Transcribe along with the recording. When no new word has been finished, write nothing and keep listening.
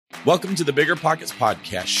Welcome to the Bigger Pockets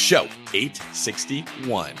Podcast, show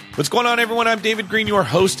 861. What's going on, everyone? I'm David Green, your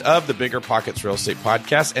host of the Bigger Pockets Real Estate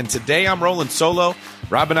Podcast, and today I'm rolling solo.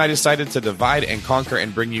 Rob and I decided to divide and conquer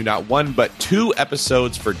and bring you not one, but two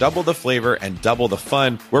episodes for double the flavor and double the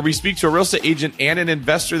fun, where we speak to a real estate agent and an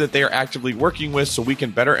investor that they are actively working with so we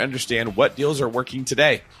can better understand what deals are working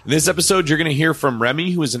today. In this episode, you're going to hear from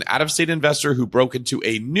Remy, who is an out-of-state investor who broke into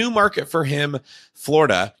a new market for him,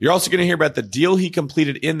 Florida. You're also going to hear about the deal he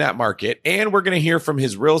completed in that market, and we're going to hear from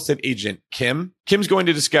his real estate agent, Kim. Kim's going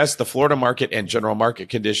to discuss the Florida market and general market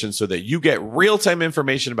conditions so that you get real-time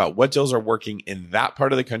information about what deals are working in that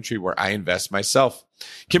part of the country where I invest myself.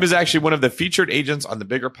 Kim is actually one of the featured agents on the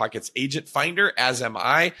Bigger Pockets Agent Finder, as am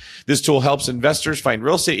I. This tool helps investors find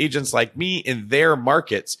real estate agents like me in their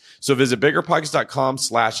markets. So visit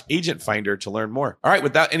biggerpockets.com/agent finder to learn more. All right,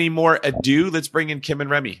 without any more ado, let's bring in Kim and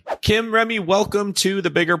Remy. Kim, Remy, welcome to the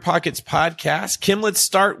Bigger Pockets Podcast. Kim, let's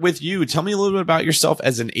start with you. Tell me a little bit about yourself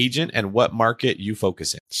as an agent and what market you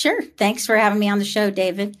focus in. Sure. Thanks for having me on the show,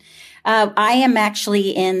 David. I am actually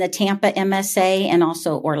in the Tampa MSA and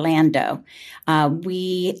also Orlando.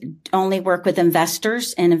 We only work with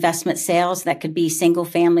investors and investment sales. That could be single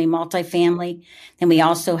family, multifamily. Then we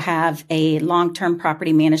also have a long-term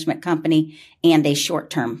property management company and a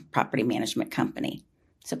short-term property management company.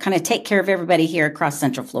 So kind of take care of everybody here across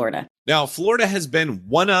Central Florida. Now, Florida has been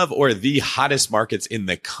one of or the hottest markets in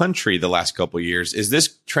the country the last couple of years. Is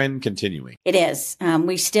this trend continuing? It is.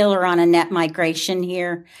 We still are on a net migration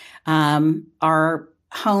here. Our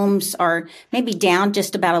homes are maybe down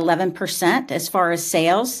just about 11% as far as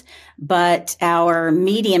sales, but our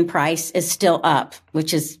median price is still up,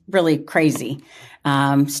 which is really crazy.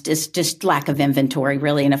 Just lack of inventory,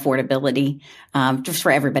 really, and affordability, just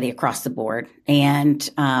for everybody across the board. And,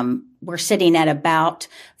 we're sitting at about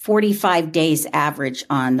 45 days average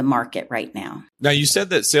on the market right now. Now, you said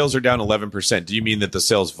that sales are down 11%. Do you mean that the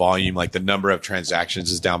sales volume, like the number of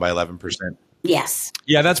transactions, is down by 11%? Yes.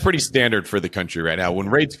 Yeah, that's pretty standard for the country right now. When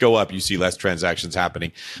rates go up, you see less transactions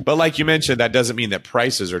happening. But like you mentioned, that doesn't mean that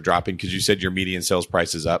prices are dropping because you said your median sales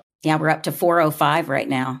price is up. Yeah, we're up to 405 right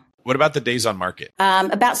now. What about the days on market?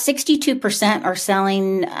 About 62% are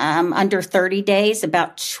selling under 30 days,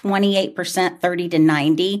 about 28% 30 to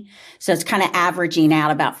 90. So it's kind of averaging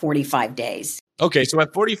out about 45 days. Okay, so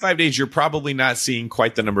at 45 days, you're probably not seeing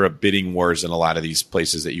quite the number of bidding wars in a lot of these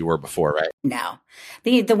places that you were before, right? No.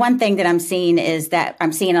 The one thing that I'm seeing is that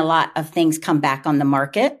I'm seeing a lot of things come back on the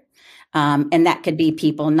market. And that could be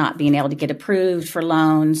people not being able to get approved for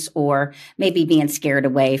loans or maybe being scared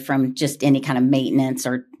away from just any kind of maintenance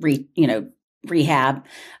or rehab.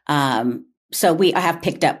 So I have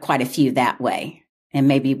picked up quite a few that way, and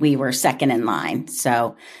maybe we were second in line.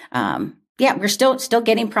 So, yeah, we're still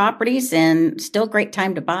getting properties and still a great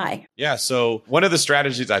time to buy. Yeah. So one of the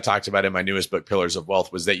strategies I talked about in my newest book, Pillars of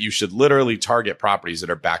Wealth, was that you should literally target properties that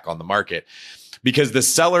are back on the market. Because the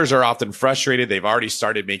sellers are often frustrated. They've already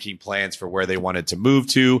started making plans for where they wanted to move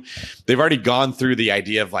to. They've already gone through the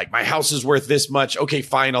idea of like, my house is worth this much. Okay,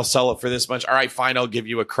 fine. I'll sell it for this much. All right, fine. I'll give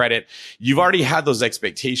you a credit. You've already had those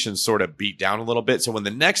expectations sort of beat down a little bit. So when the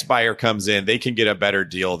next buyer comes in, they can get a better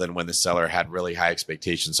deal than when the seller had really high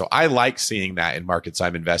expectations. So I like seeing that in markets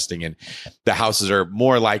I'm investing in. The houses are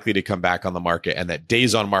more likely to come back on the market and that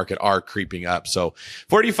days on market are creeping up. So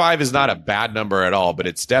 45 is not a bad number at all, but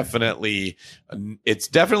it's definitely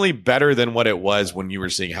better than what it was when you were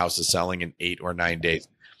seeing houses selling in 8 or 9 days.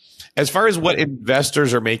 As far as what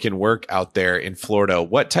investors are making work out there in Florida,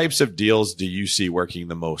 what types of deals do you see working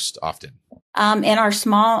the most often? In our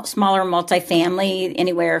smaller multifamily,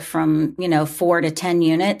 anywhere from 4 to 10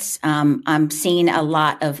 units, I'm seeing a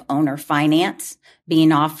lot of owner finance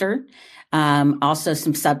being offered. Also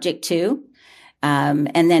some subject to.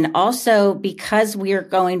 And then also because we're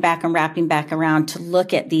going back and wrapping back around to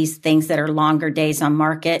look at these things that are longer days on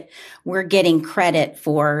market, we're getting credit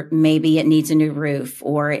for maybe it needs a new roof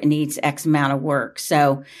or it needs X amount of work.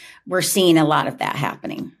 So we're seeing a lot of that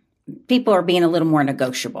happening. People are being a little more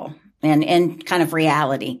negotiable and kind of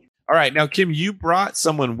reality. All right. Now, Kim, you brought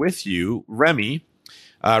someone with you, Remy.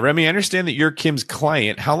 Remy, I understand that you're Kim's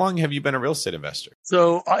client. How long have you been a real estate investor?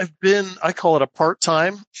 So I call it a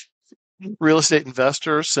part-time real estate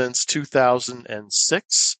investor since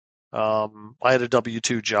 2006. I had a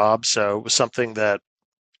W-2 job, so it was something that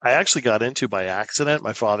I actually got into by accident.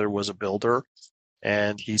 My father was a builder,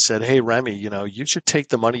 and he said, "Hey, Remy, you should take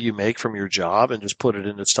the money you make from your job and just put it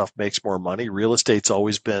into stuff that makes more money. Real estate's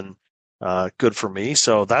always been good for me."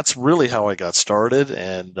 So that's really how I got started,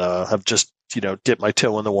 and have just dipped my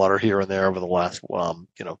toe in the water here and there over the last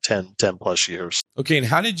 10 plus years. Okay, and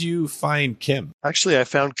how did you find Kim? Actually, I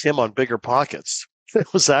found Kim on Bigger Pockets.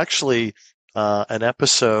 It was actually an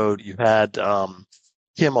episode you had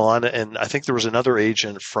him on, and I think there was another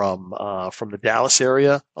agent from the Dallas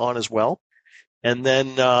area on as well. And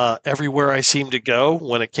then everywhere I seemed to go,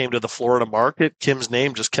 when it came to the Florida market, Kim's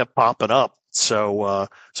name just kept popping up. So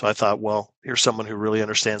I thought, well, here's someone who really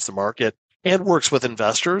understands the market and works with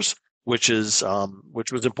investors, which was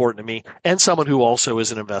important to me, and someone who also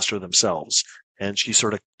is an investor themselves. And she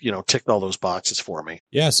sort of, ticked all those boxes for me.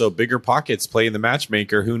 Yeah. So Bigger Pockets playing the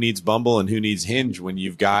matchmaker. Who needs Bumble and who needs Hinge when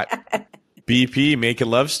you've got BP making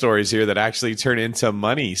love stories here that actually turn into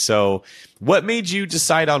money? So what made you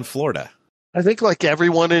decide on Florida? I think like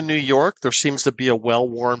everyone in New York, there seems to be a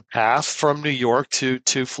well-worn path from New York to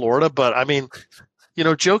Florida. But I mean,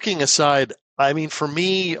 joking aside, I mean, for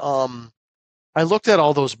me, I looked at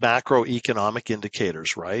all those macroeconomic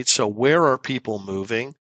indicators, right? So where are people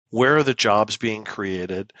moving? Where are the jobs being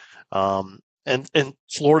created? And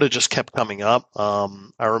Florida just kept coming up.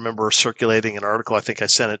 I remember circulating an article, I think I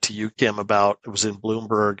sent it to you, Kim, about, it was in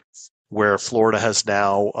Bloomberg, where Florida has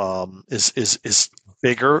now is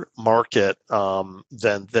bigger market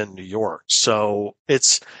than New York. So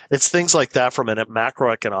it's things like that from a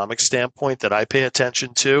macroeconomic standpoint that I pay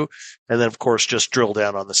attention to, and then of course just drill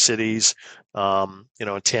down on the cities.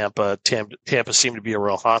 In Tampa seemed to be a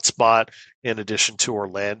real hot spot, in addition to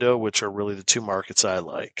Orlando, which are really the two markets I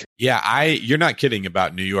like. Yeah, you're not kidding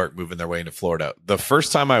about New York moving their way into Florida. The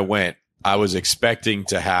first time I went, I was expecting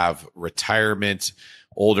to have retirement,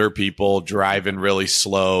 older people driving really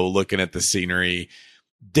slow, looking at the scenery.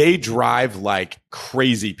 They drive like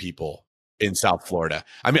crazy people in South Florida.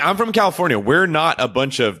 I mean, I'm from California. We're not a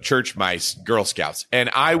bunch of church mice, Girl Scouts. And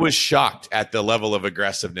I was shocked at the level of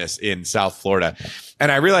aggressiveness in South Florida.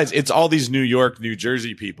 And I realized it's all these New York, New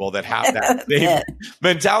Jersey people that have that same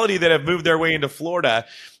mentality that have moved their way into Florida.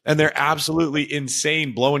 And they're absolutely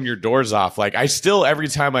insane, blowing your doors off. Like every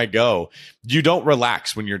time I go, you don't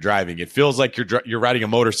relax when you're driving. It feels like you're riding a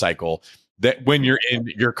motorcycle that when you're in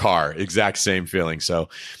your car, exact same feeling. So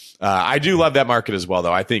I do love that market as well,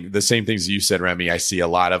 though. I think the same things you said, Remy, I see a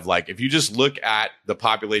lot of, like, if you just look at the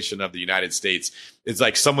population of the United States, it's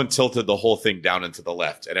like someone tilted the whole thing down into the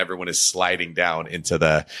left and everyone is sliding down into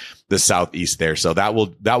the southeast there. So that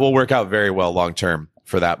will work out very well long term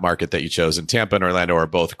for that market that you chose. And Tampa and Orlando are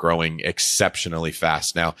both growing exceptionally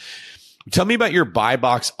fast. Now, tell me about your buy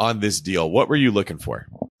box on this deal. What were you looking for?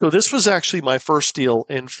 So this was actually my first deal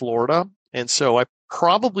in Florida. And so I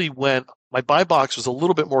probably my buy box was a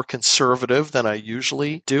little bit more conservative than I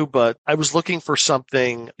usually do, but I was looking for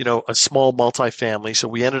something, a small multifamily. So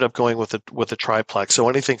we ended up going with a triplex. So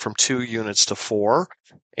anything from 2 units to 4.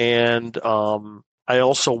 And I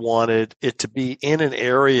also wanted it to be in an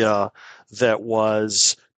area that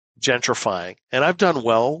was gentrifying. And I've done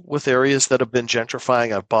well with areas that have been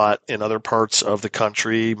gentrifying. I've bought in other parts of the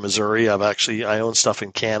country, Missouri. I own stuff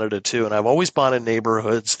in Canada too. And I've always bought in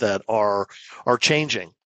neighborhoods that are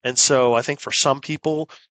changing. And so I think for some people,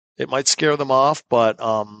 it might scare them off, but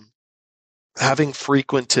having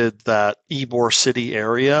frequented that Ybor City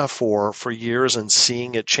area for years and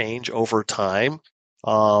seeing it change over time,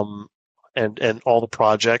 and all the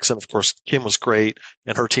projects, and of course Kim was great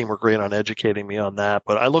and her team were great on educating me on that.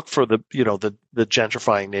 But I look for the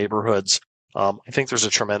gentrifying neighborhoods. I think there's a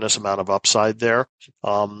tremendous amount of upside there.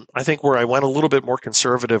 I think where I went a little bit more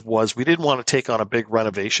conservative was we didn't want to take on a big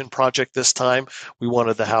renovation project this time. We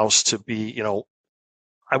wanted the house to be,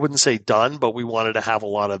 I wouldn't say done, but we wanted to have a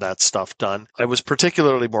lot of that stuff done. I was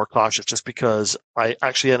particularly more cautious just because I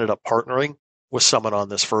actually ended up partnering with someone on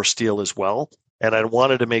this first deal as well. And I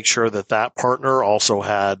wanted to make sure that partner also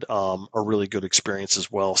had a really good experience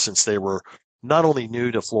as well, since they were not only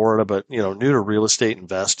new to Florida, but new to real estate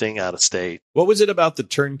investing out of state. What was it about the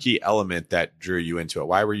turnkey element that drew you into it?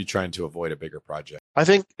 Why were you trying to avoid a bigger project? I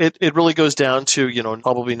think it really goes down to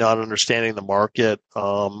probably not understanding the market,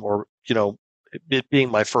 or it being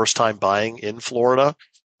my first time buying in Florida.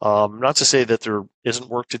 Not to say that there isn't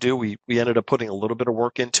work to do. We ended up putting a little bit of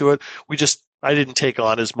work into it. I didn't take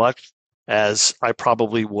on as much as I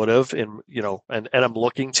probably would have and I'm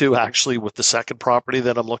looking to actually with the second property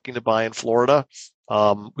that I'm looking to buy in Florida.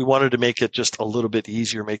 We wanted to make it just a little bit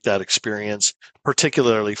easier, make that experience,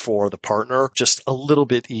 particularly for the partner, just a little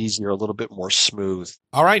bit easier, a little bit more smooth.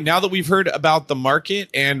 All right. Now that we've heard about the market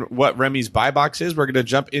and what Remy's buy box is, we're going to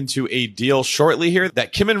jump into a deal shortly here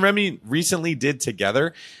that Kim and Remy recently did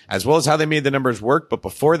together, as well as how they made the numbers work. But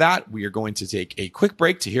before that, we are going to take a quick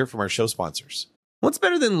break to hear from our show sponsors. What's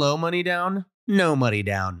better than low money down? No money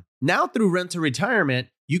down. Now through Rent to Retirement,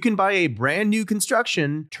 you can buy a brand new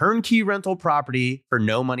construction turnkey rental property for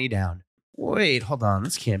no money down. Wait, hold on.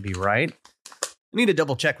 This can't be right. I need to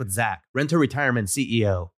double check with Zach, Renter Retirement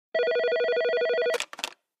CEO.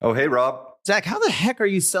 Oh, hey, Rob. Zach, how the heck are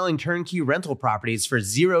you selling turnkey rental properties for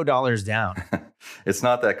 $0 down? It's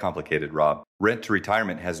not that complicated, Rob. Rent to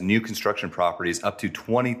Retirement has new construction properties up to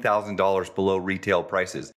 $20,000 below retail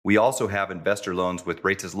prices. We also have investor loans with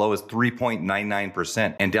rates as low as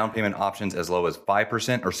 3.99% and down payment options as low as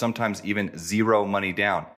 5% or sometimes even zero money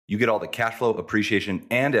down. You get all the cash flow, appreciation,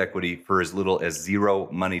 and equity for as little as zero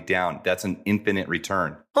money down. That's an infinite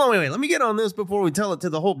return. Oh, wait. Let me get on this before we tell it to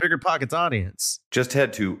the whole Bigger Pockets audience. Just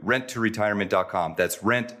head to renttoretirement.com. That's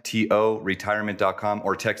renttoretirement.com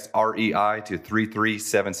or text REI to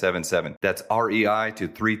 33777. That's REI to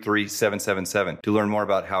 33777 to learn more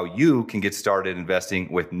about how you can get started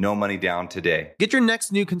investing with no money down today. Get your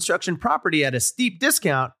next new construction property at a steep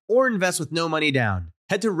discount or invest with no money down.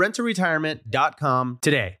 Head to renttoretirement.com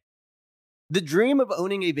today. The dream of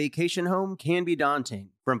owning a vacation home can be daunting,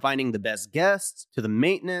 from finding the best guests to the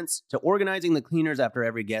maintenance to organizing the cleaners after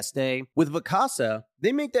every guest stay. With Vacasa,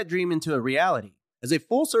 they make that dream into a reality. As a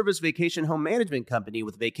full-service vacation home management company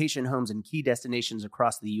with vacation homes in key destinations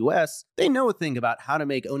across the U.S., they know a thing about how to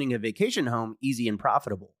make owning a vacation home easy and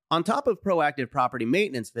profitable. On top of proactive property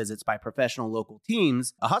maintenance visits by professional local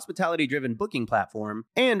teams, a hospitality-driven booking platform,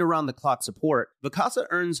 and around-the-clock support, Vacasa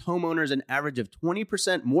earns homeowners an average of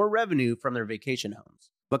 20% more revenue from their vacation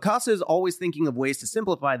homes. Vacasa is always thinking of ways to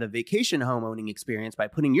simplify the vacation home owning experience by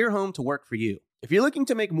putting your home to work for you. If you're looking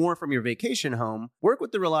to make more from your vacation home, work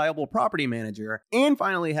with the reliable property manager, and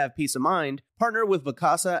finally have peace of mind, partner with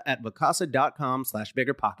Vacasa at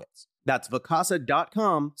vacasa.com/biggerpockets. That's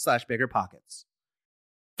vacasa.com/biggerpockets.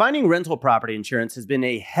 Finding rental property insurance has been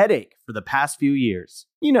a headache for the past few years.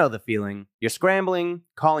 You know the feeling. You're scrambling,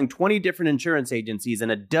 calling 20 different insurance agencies in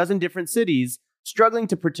a dozen different cities, struggling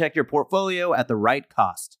to protect your portfolio at the right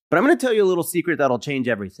cost. But I'm going to tell you a little secret that'll change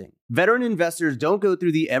everything. Veteran investors don't go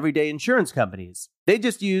through the everyday insurance companies. They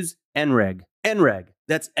just use NREG. NREG,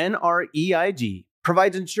 that's NREIG,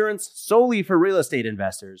 provides insurance solely for real estate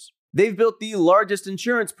investors. They've built the largest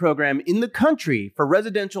insurance program in the country for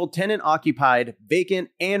residential tenant-occupied, vacant,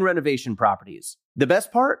 and renovation properties. The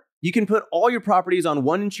best part? You can put all your properties on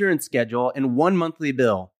one insurance schedule and one monthly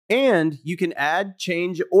bill. And you can add,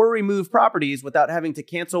 change, or remove properties without having to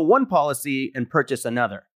cancel one policy and purchase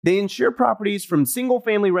another. They insure properties from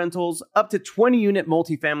single-family rentals up to 20-unit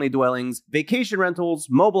multifamily dwellings, vacation rentals,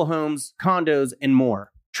 mobile homes, condos, and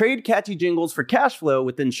more. Trade catchy jingles for cash flow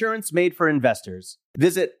with insurance made for investors.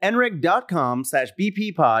 Visit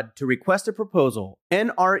nreg.com/bppod to request a proposal.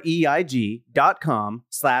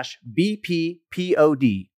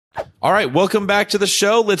 nreig.com/bppod. All right, welcome back to the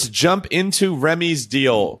show. Let's jump into Remy's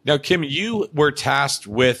deal. Now, Kim, you were tasked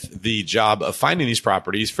with the job of finding these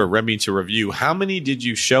properties for Remy to review. How many did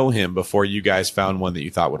you show him before you guys found one that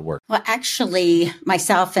you thought would work? Well, actually,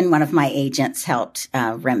 myself and one of my agents helped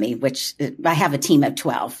Remy, which I have a team of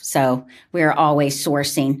 12. So we're always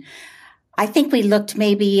sourcing. I think we looked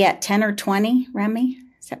maybe at 10 or 20, Remy.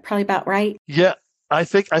 Is that probably about right? Yeah. I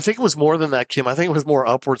think it was more than that, Kim. I think it was more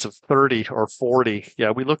upwards of 30 or 40.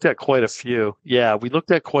 Yeah, we looked at quite a few.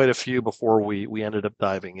 Before we ended up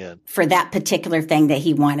diving in. For that particular thing that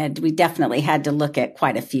he wanted, we definitely had to look at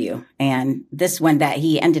quite a few. And this one that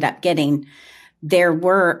he ended up getting, there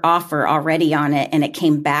were offer already on it, and it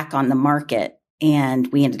came back on the market.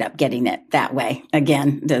 And we ended up getting it that way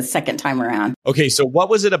again, the second time around. Okay, so what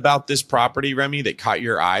was it about this property, Remy, that caught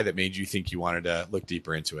your eye that made you think you wanted to look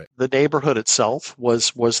deeper into it? The neighborhood itself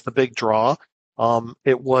was the big draw.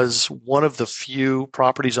 It was one of the few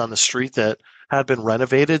properties on the street that had been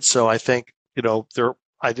renovated. So I think,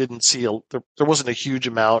 I didn't see there wasn't a huge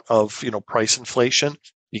amount of, price inflation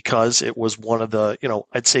because it was one of the,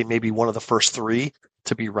 I'd say maybe one of the first three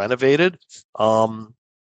to be renovated.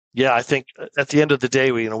 Yeah, I think at the end of the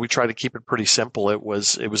day, we try to keep it pretty simple. It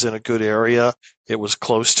was in a good area. It was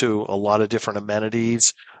close to a lot of different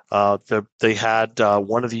amenities. They had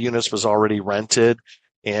one of the units was already rented,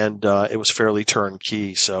 and it was fairly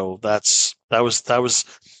turnkey. So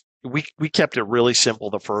we kept it really simple.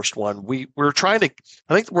 The first one, we were trying to.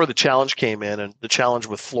 I think where the challenge came in, and the challenge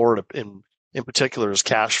with Florida in particular, is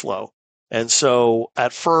cash flow. And so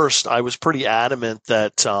at first, I was pretty adamant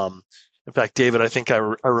that. In fact, David, I think I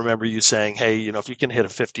remember you saying, hey, if you can hit a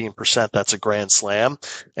 15%, that's a grand slam.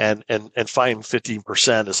 And finding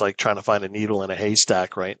 15% is like trying to find a needle in a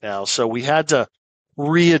haystack right now. So we had to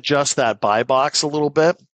readjust that buy box a little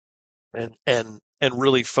bit and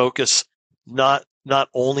really focus not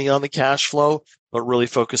only on the cash flow, but really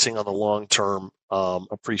focusing on the long-term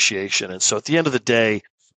appreciation. And so at the end of the day,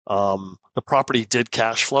 the property did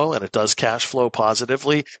cash flow, and it does cash flow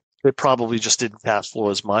positively. It probably just didn't cash flow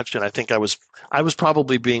as much. And I think I was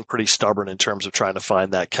probably being pretty stubborn in terms of trying to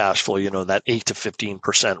find that cash flow, that 8 to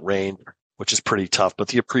 15% range, which is pretty tough, but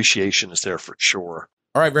the appreciation is there for sure.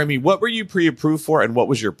 All right, Remy, what were you pre-approved for, and what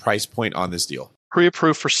was your price point on this deal?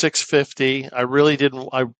 Pre-approved for $650.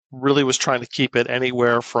 I really was trying to keep it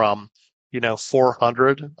anywhere from,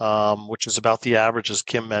 $400, which is about the average, as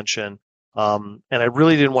Kim mentioned. And I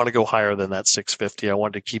really didn't want to go higher than that $650. I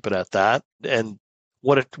wanted to keep it at that. And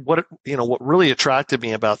what really attracted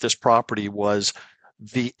me about this property was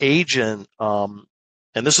the agent, and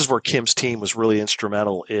this is where Kim's team was really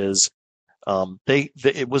instrumental, is although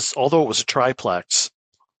it was a triplex,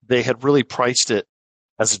 they had really priced it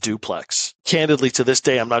as a duplex. Candidly, to this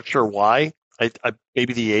day, I'm not sure why.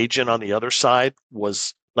 Maybe the agent on the other side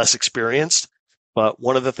was less experienced, but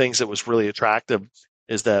one of the things that was really attractive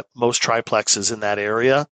is that most triplexes in that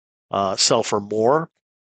area sell for more.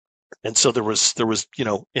 And so there was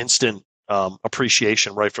instant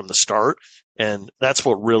appreciation right from the start. And that's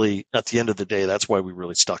what really, at the end of the day, that's why we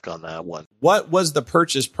really stuck on that one. What was the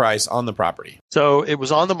purchase price on the property? So it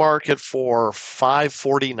was on the market for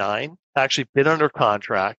 $549, actually been under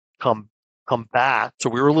contract, come back. So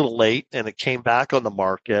we were a little late and it came back on the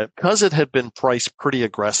market because it had been priced pretty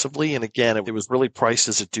aggressively. And again, it was really priced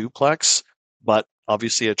as a duplex, but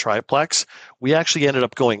obviously a triplex. We actually ended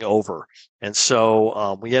up going over. And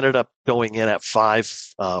so we ended up going in at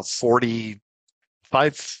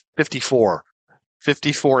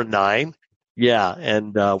 54.9. Yeah.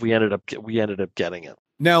 And we ended up getting it.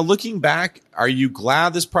 Now, looking back, are you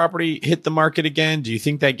glad this property hit the market again? Do you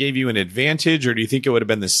think that gave you an advantage, or do you think it would have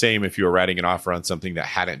been the same if you were writing an offer on something that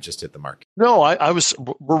hadn't just hit the market? No,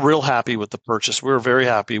 we're real happy with the purchase. We were very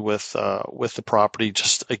happy with the property,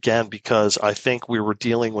 just again, because I think we were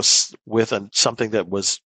dealing with something that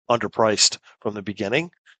was underpriced from the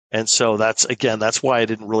beginning. And so that's why I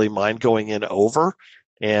didn't really mind going in over.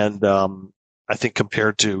 And, I think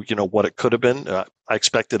compared to, what it could have been, I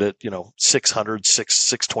expected it, 600,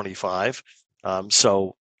 625.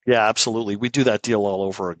 So yeah, absolutely. We do that deal all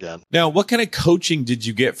over again. Now, what kind of coaching did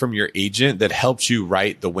you get from your agent that helped you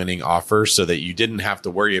write the winning offer so that you didn't have to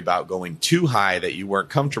worry about going too high, that you weren't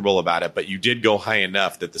comfortable about it, but you did go high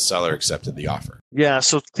enough that the seller accepted the offer? Yeah.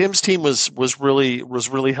 So Kim's team was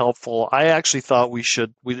really helpful. I actually thought we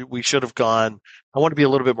should have gone. I want to be a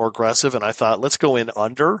little bit more aggressive, and I thought let's go in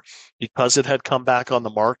under because it had come back on the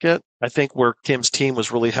market. I think where Kim's team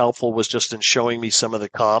was really helpful was just in showing me some of the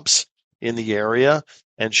comps in the area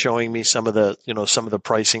and showing me some of the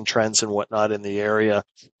pricing trends and whatnot in the area.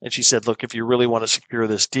 And she said, look, if you really want to secure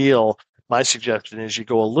this deal, my suggestion is you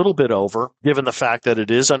go a little bit over, given the fact that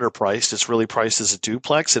it is underpriced. It's really priced as a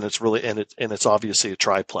duplex, and it's obviously a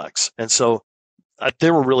triplex. And so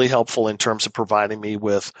they were really helpful in terms of providing me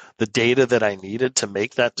with the data that I needed to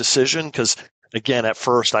make that decision. Because again, at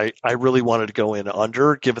first, I really wanted to go in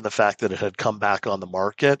under, given the fact that it had come back on the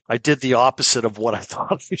market. I did the opposite of what I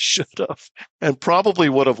thought I should have, and probably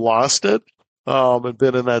would have lost it and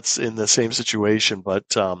been in the same situation.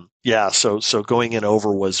 But yeah, so going in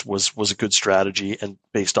over was a good strategy, and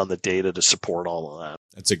based on the data to support all of that.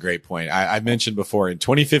 That's a great point. I mentioned before in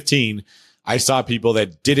 2015. I saw people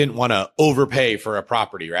that didn't want to overpay for a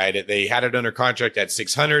property, right? They had it under contract at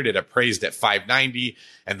 600, it appraised at 590,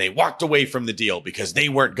 and they walked away from the deal because they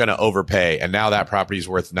weren't going to overpay. And now that property is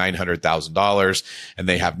worth $900,000 and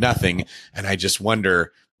they have nothing. And I just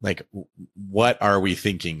wonder, like, what are we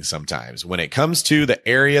thinking sometimes when it comes to the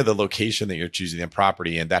area, the location that you're choosing the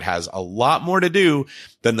property? And that has a lot more to do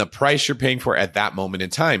than the price you're paying for at that moment in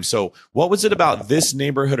time. So what was it about this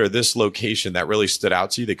neighborhood or this location that really stood out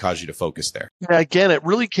to you that caused you to focus there? Yeah, again, it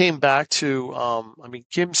really came back to,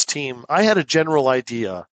 Kim's team. I had a general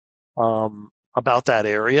idea about that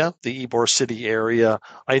area, the Ybor City area.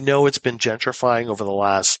 I know it's been gentrifying over the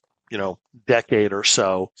last, decade or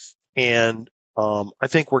so. And I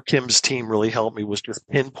think where Kim's team really helped me was just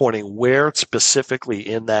pinpointing where specifically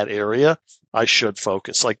in that area I should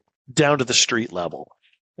focus, like down to the street level.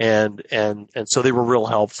 And so they were real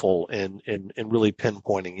helpful in really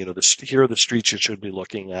pinpointing, here are the streets you should be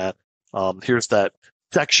looking at. Here's that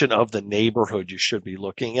section of the neighborhood you should be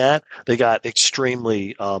looking at. They got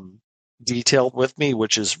extremely detailed with me,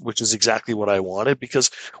 which is exactly what I wanted, because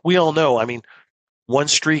we all know, one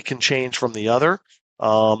street can change from the other.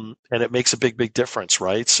 And it makes a big difference,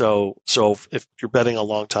 right? So if you're betting a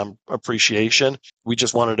long-term appreciation, we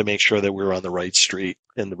just wanted to make sure that we were on the right street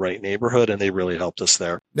in the right neighborhood, and they really helped us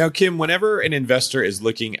there. Now, Kim, whenever an investor is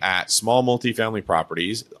looking at small multifamily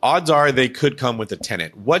properties, odds are they could come with a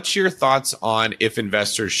tenant. What's your thoughts on if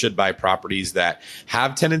investors should buy properties that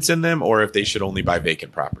have tenants in them, or if they should only buy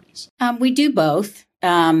vacant properties? We do both.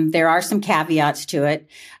 There are some caveats to it.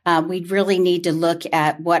 We really need to look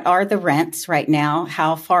at what are the rents right now?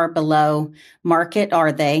 How far below market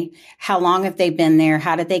are they? How long have they been there?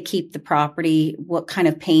 How did they keep the property? What kind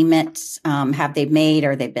of payments have they made?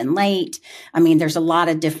 Or they've been late? I mean, there's a lot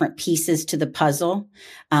of different pieces to the puzzle.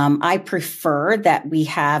 I prefer that we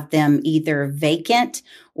have them either vacant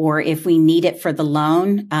or if we need it for the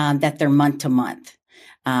loan, that they're month to month.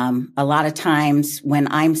 A lot of times when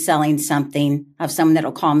I'm selling something, I have someone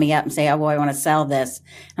that'll call me up and say, oh, boy, I want to sell this.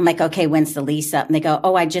 I'm like, okay, when's the lease up? And they go,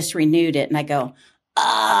 oh, I just renewed it. And I go,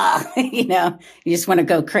 you just want to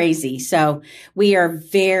go crazy. So we are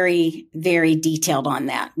very, very detailed on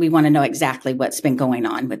that. We want to know exactly what's been going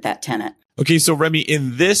on with that tenant. Okay, so Remy,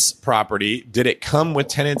 in this property, did it come with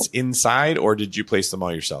tenants inside or did you place them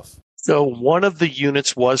all yourself? So one of the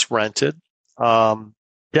units was rented.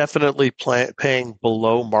 Definitely paying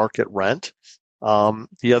below market rent.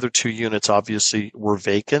 The other two units obviously were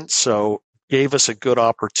vacant, so gave us a good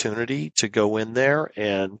opportunity to go in there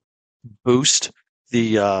and boost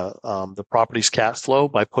the property's cash flow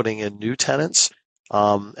by putting in new tenants.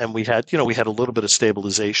 And we had a little bit of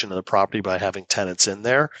stabilization of the property by having tenants in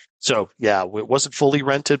there. So yeah, it wasn't fully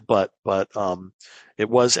rented, but it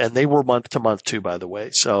was, and they were month to month too, by the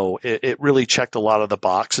way. So it really checked a lot of the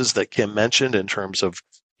boxes that Kim mentioned in terms of,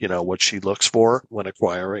 what she looks for when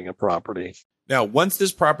acquiring a property. Now, once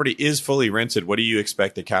this property is fully rented, what do you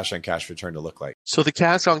expect the cash on cash return to look like? So the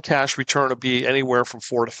cash on cash return will be anywhere from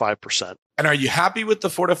 4 to 5%. And are you happy with the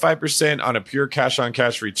 4 to 5% on a pure cash on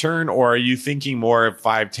cash return, or are you thinking more of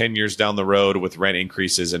 5-10 years down the road with rent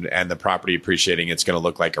increases and the property appreciating, it's going to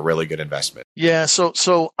look like a really good investment? Yeah.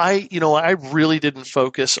 So I really didn't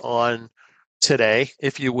focus on today,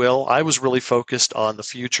 if you will. I was really focused on the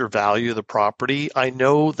future value of the property. I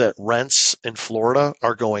know that rents in Florida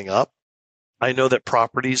are going up. I know that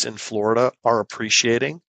properties in Florida are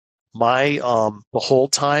appreciating. My the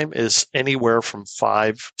hold time is anywhere from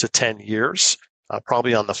 5 to 10 years,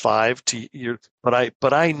 probably on the 5 to year.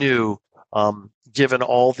 But I knew, given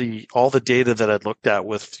all the data that I'd looked at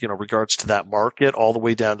with regards to that market, all the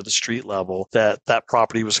way down to the street level, that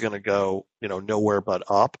property was going to go nowhere but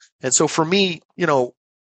up. And so for me,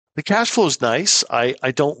 the cash flow is nice.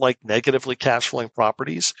 I don't like negatively cash flowing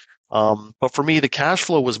properties. But for me, the cash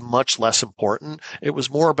flow was much less important. It was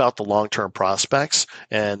more about the long-term prospects.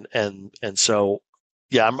 And so,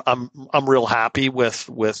 yeah, I'm real happy with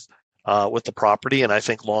the property. And I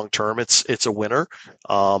think long-term, it's a winner.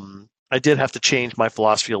 I did have to change my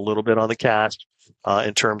philosophy a little bit on the cash,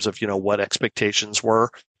 in terms of, what expectations were.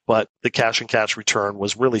 But the cash and cash return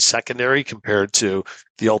was really secondary compared to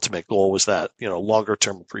the ultimate goal was that, longer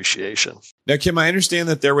term appreciation. Now, Kim, I understand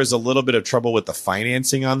that there was a little bit of trouble with the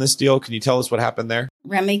financing on this deal. Can you tell us what happened there?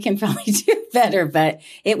 Remy can probably do better, but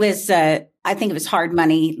it was, I think it was hard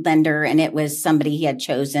money lender and it was somebody he had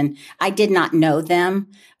chosen. I did not know them.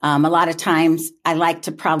 A lot of times I like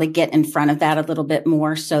to probably get in front of that a little bit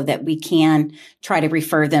more so that we can try to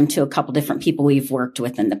refer them to a couple different people we've worked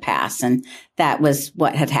with in the past. And that was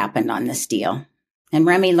what had happened on this deal. And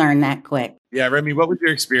Remy learned that quick. Yeah, Remy, what was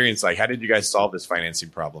your experience like? How did you guys solve this financing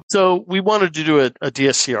problem? So we wanted to do a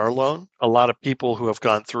DSCR loan. A lot of people who have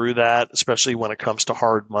gone through that, especially when it comes to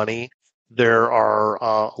hard money, there are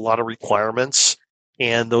a lot of requirements,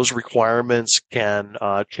 and those requirements can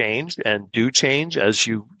change and do change as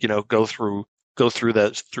you go through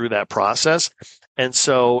that process. And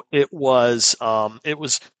so it was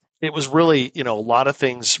really, a lot of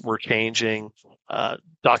things were changing.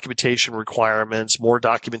 Documentation requirements, more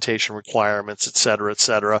documentation requirements, et cetera, et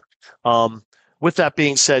cetera. With that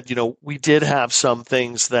being said, we did have some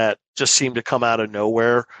things that just seemed to come out of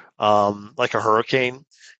nowhere, like a hurricane.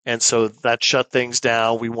 And so that shut things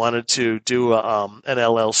down. We wanted to do an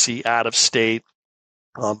LLC out of state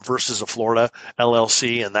versus a Florida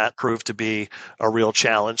LLC, and that proved to be a real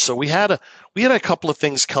challenge. So we had a couple of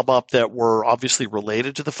things come up that were obviously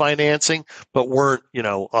related to the financing, but weren't,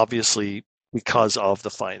 obviously because of the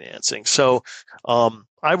financing. So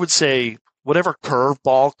I would say whatever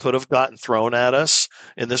curveball could have gotten thrown at us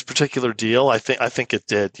in this particular deal, I think it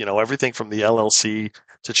did. Everything from the LLC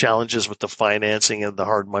to challenges with the financing and the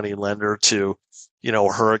hard money lender to,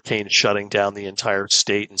 a hurricane shutting down the entire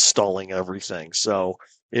state and stalling everything. So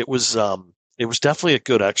it was definitely a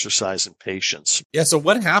good exercise in patience. Yeah. So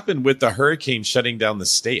what happened with the hurricane shutting down the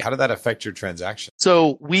state? How did that affect your transaction?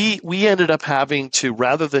 So we ended up having to,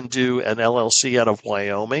 rather than do an LLC out of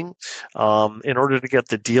Wyoming, in order to get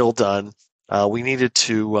the deal done, we needed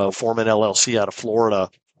to form an LLC out of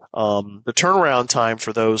Florida. The turnaround time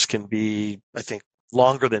for those can be, I think,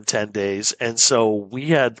 longer than 10 days. And so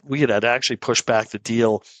we had actually pushed back the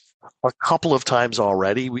deal a couple of times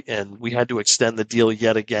already, and we had to extend the deal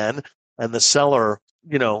yet again. And the seller,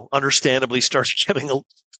 understandably started getting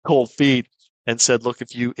cold feet and said, "Look,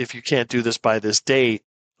 if you can't do this by this date,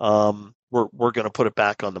 we're going to put it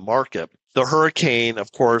back on the market." The hurricane,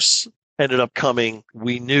 of course, ended up coming.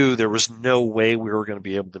 We knew there was no way we were going to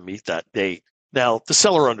be able to meet that date. Now, the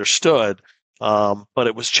seller understood, but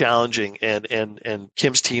it was challenging, and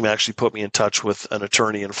Kim's team actually put me in touch with an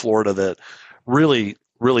attorney in Florida that really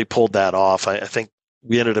pulled that off. I think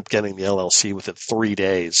we ended up getting the LLC within 3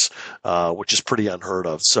 days, which is pretty unheard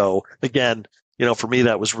of. So again, for me,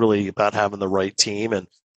 that was really about having the right team and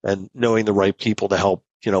knowing the right people to help,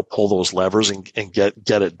 pull those levers and get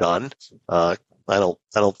it done. I don't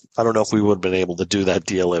know if we would have been able to do that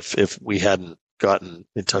deal if we hadn't gotten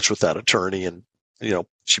in touch with that attorney, and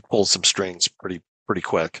she pulled some strings pretty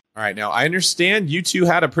quick. All right. Now, I understand you two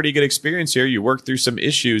had a pretty good experience here. You worked through some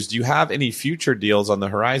issues. Do you have any future deals on the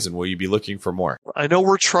horizon? Will you be looking for more? I know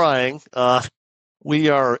we're trying. We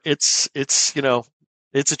are. It's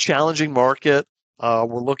a challenging market.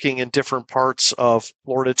 We're looking in different parts of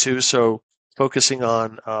Florida too. So focusing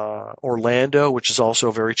on Orlando, which is also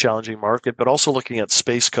a very challenging market, but also looking at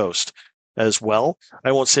Space Coast as well.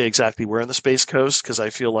 I won't say exactly where in the Space Coast because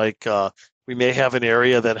I feel like we may have an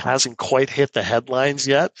area that hasn't quite hit the headlines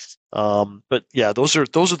yet. But yeah, those are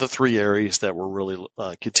the three areas that we're really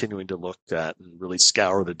continuing to look at and really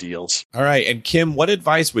scour the deals. All right. And Kim, what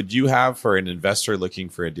advice would you have for an investor looking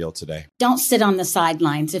for a deal today? Don't sit on the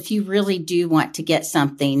sidelines. If you really do want to get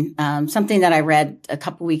something that I read a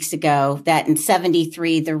couple weeks ago, that in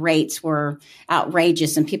 73, the rates were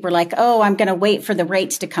outrageous and people are like, oh, I'm going to wait for the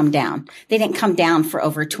rates to come down. They didn't come down for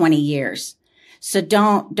over 20 years. So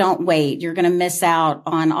don't wait. You're going to miss out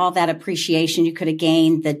on all that appreciation you could have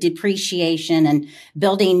gained, the depreciation and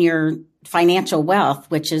building your financial wealth,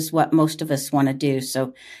 which is what most of us want to do.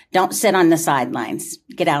 So don't sit on the sidelines.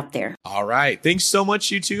 Get out there. All right. Thanks so much,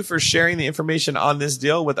 you two, for sharing the information on this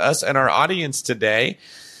deal with us and our audience today.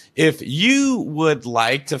 If you would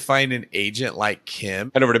like to find an agent like Kim,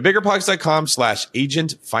 head over to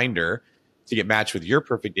biggerpockets.com/agent finder to get matched with your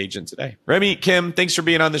perfect agent today. Remy, Kim, thanks for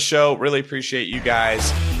being on the show. Really appreciate you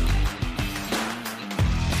guys.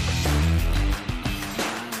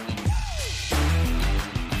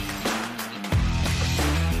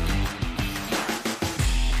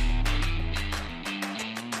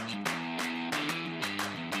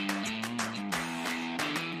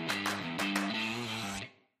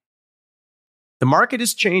 The market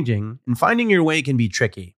is changing, and finding your way can be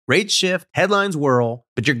tricky. Rates shift, headlines whirl,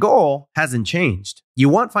 but your goal hasn't changed. You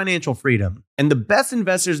want financial freedom. And the best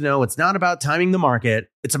investors know it's not about timing the market,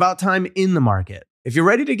 it's about time in the market. If you're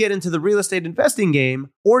ready to get into the real estate investing game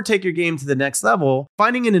or take your game to the next level,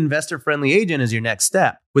 finding an investor-friendly agent is your next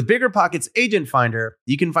step. With BiggerPockets Agent Finder,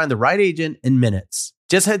 you can find the right agent in minutes.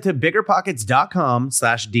 Just head to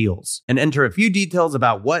biggerpockets.com/deals and enter a few details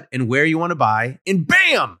about what and where you want to buy, and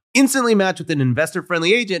bam! Instantly match with an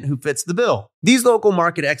investor-friendly agent who fits the bill. These local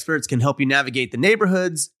market experts can help you navigate the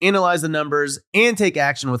neighborhoods, analyze the numbers, and take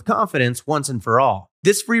action with confidence once and for all.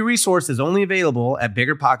 This free resource is only available at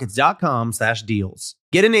biggerpockets.com/deals.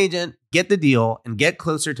 Get an agent, get the deal, and get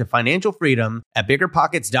closer to financial freedom at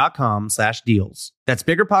biggerpockets.com/deals. That's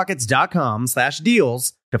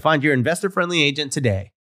biggerpockets.com/deals to find your investor-friendly agent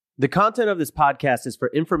today. The content of this podcast is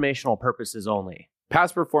for informational purposes only.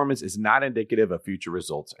 Past performance is not indicative of future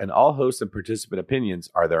results, and all host and participant opinions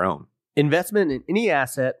are their own. Investment in any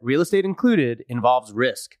asset, real estate included, involves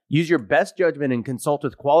risk. Use your best judgment and consult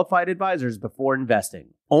with qualified advisors before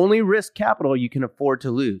investing. Only risk capital you can afford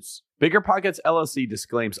to lose. BiggerPockets LLC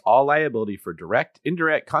disclaims all liability for direct,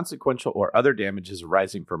 indirect, consequential, or other damages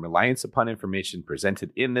arising from reliance upon information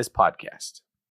presented in this podcast.